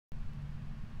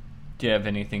Do you have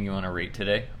anything you want to rate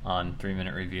today on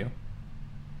 3-Minute Review?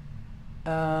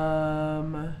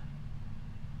 I'm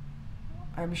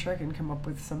sure I can come up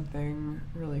with something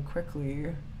really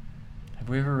quickly. Have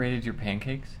we ever rated your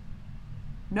pancakes?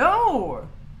 No.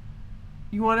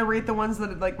 You want to rate the ones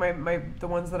that like the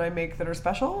ones that I make that are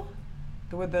special,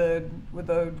 with the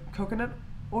coconut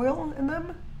oil in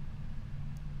them?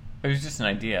 It was just an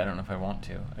idea. I don't know if I want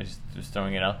to. I just was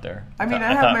throwing it out there. I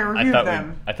have my review of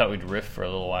them. I thought we'd riff for a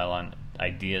little while on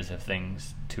ideas of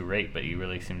things to rate, but you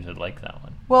really seem to like that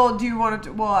one. Well, do you want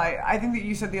to? Well, I think that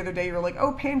you said the other day you were like,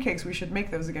 oh, pancakes. We should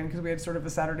make those again because we had sort of a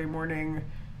Saturday morning,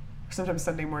 sometimes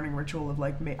Sunday morning ritual of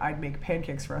like I'd make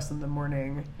pancakes for us in the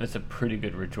morning. That's a pretty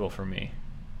good ritual for me.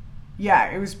 Yeah,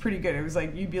 it was pretty good. It was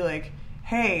like you'd be like,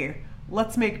 hey,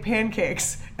 let's make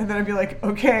pancakes, and then I'd be like,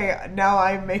 okay, now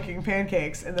I'm making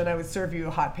pancakes, and then I would serve you a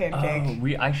hot pancake.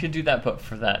 Oh, I should do that, but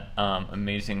for that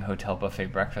amazing hotel buffet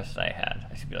breakfast I had,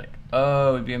 I should be like,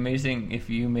 oh, it'd be amazing if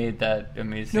you made that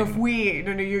amazing. No,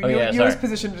 you was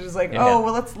positioned as like, yeah. Oh,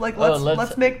 well, let's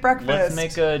make breakfast. Let's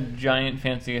make a giant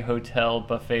fancy hotel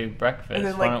buffet breakfast. And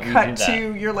then like cut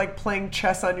to you're like playing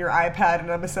chess on your iPad, and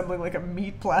I'm assembling like a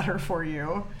meat platter for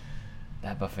you.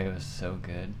 That buffet was so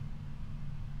good.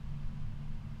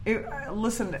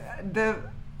 Listen, the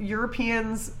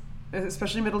Europeans,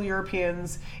 especially Middle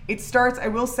Europeans, it starts, I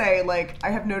will say, like,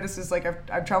 I have noticed is, like,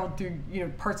 I've traveled through,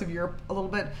 parts of Europe a little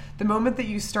bit. The moment that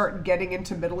you start getting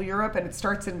into Middle Europe, and it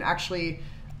starts in actually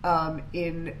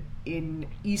in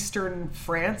eastern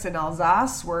France, in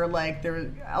Alsace, where, like,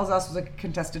 Alsace was a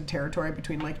contested territory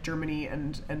between, like, Germany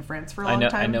and France for a long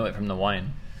time. I know it from the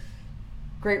wine.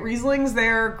 Great Rieslings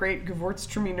there, great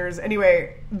Gewürztraminers.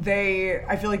 Anyway,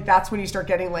 I feel like that's when you start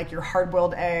getting like your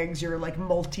hard-boiled eggs, your like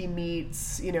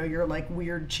multi-meats, your like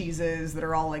weird cheeses that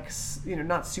are all like,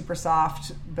 not super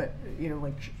soft, but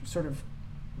like sort of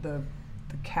the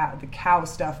cow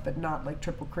stuff, but not like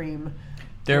triple cream.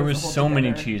 There was so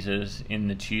many cheeses in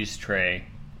the cheese tray,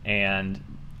 and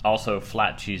also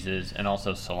flat cheeses, and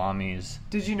also salamis.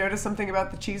 Did you notice something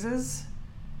about the cheeses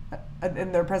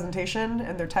in their presentation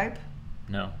and their type?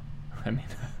 No, I mean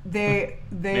they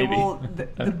will.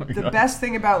 The best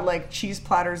thing about like cheese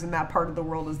platters in that part of the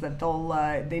world is that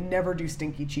they never do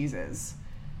stinky cheeses,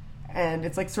 and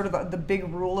it's like sort of the big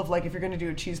rule of like if you're going to do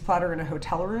a cheese platter in a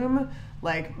hotel room.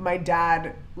 Like my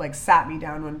dad like sat me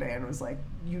down one day and was like,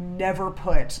 "You never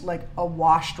put like a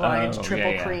washed rind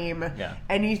triple cream,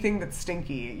 anything that's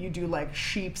stinky. You do like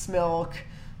sheep's milk."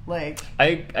 Like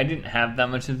I didn't have that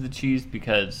much of the cheese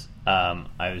because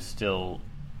I was still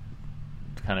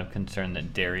kind of concerned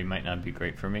that dairy might not be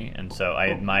great for me, and so I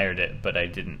admired it, but I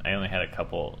didn't. I only had a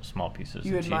couple small pieces.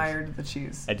 You admired the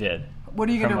cheese. I did. What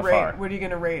are you gonna rate? What are you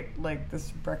gonna rate like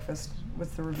this breakfast?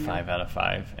 What's the review? 5 out of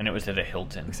 5, and it was at a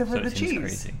Hilton. Except for the cheese.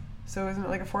 Crazy. So isn't it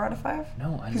like a 4 out of 5?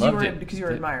 No, I loved it because you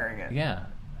were admiring it. Yeah,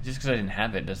 just because I didn't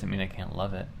have it doesn't mean I can't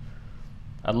love it.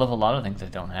 I love a lot of things I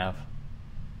don't have.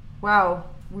 Wow,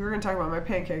 we were gonna talk about my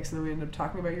pancakes, and then we ended up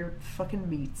talking about your fucking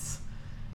meats.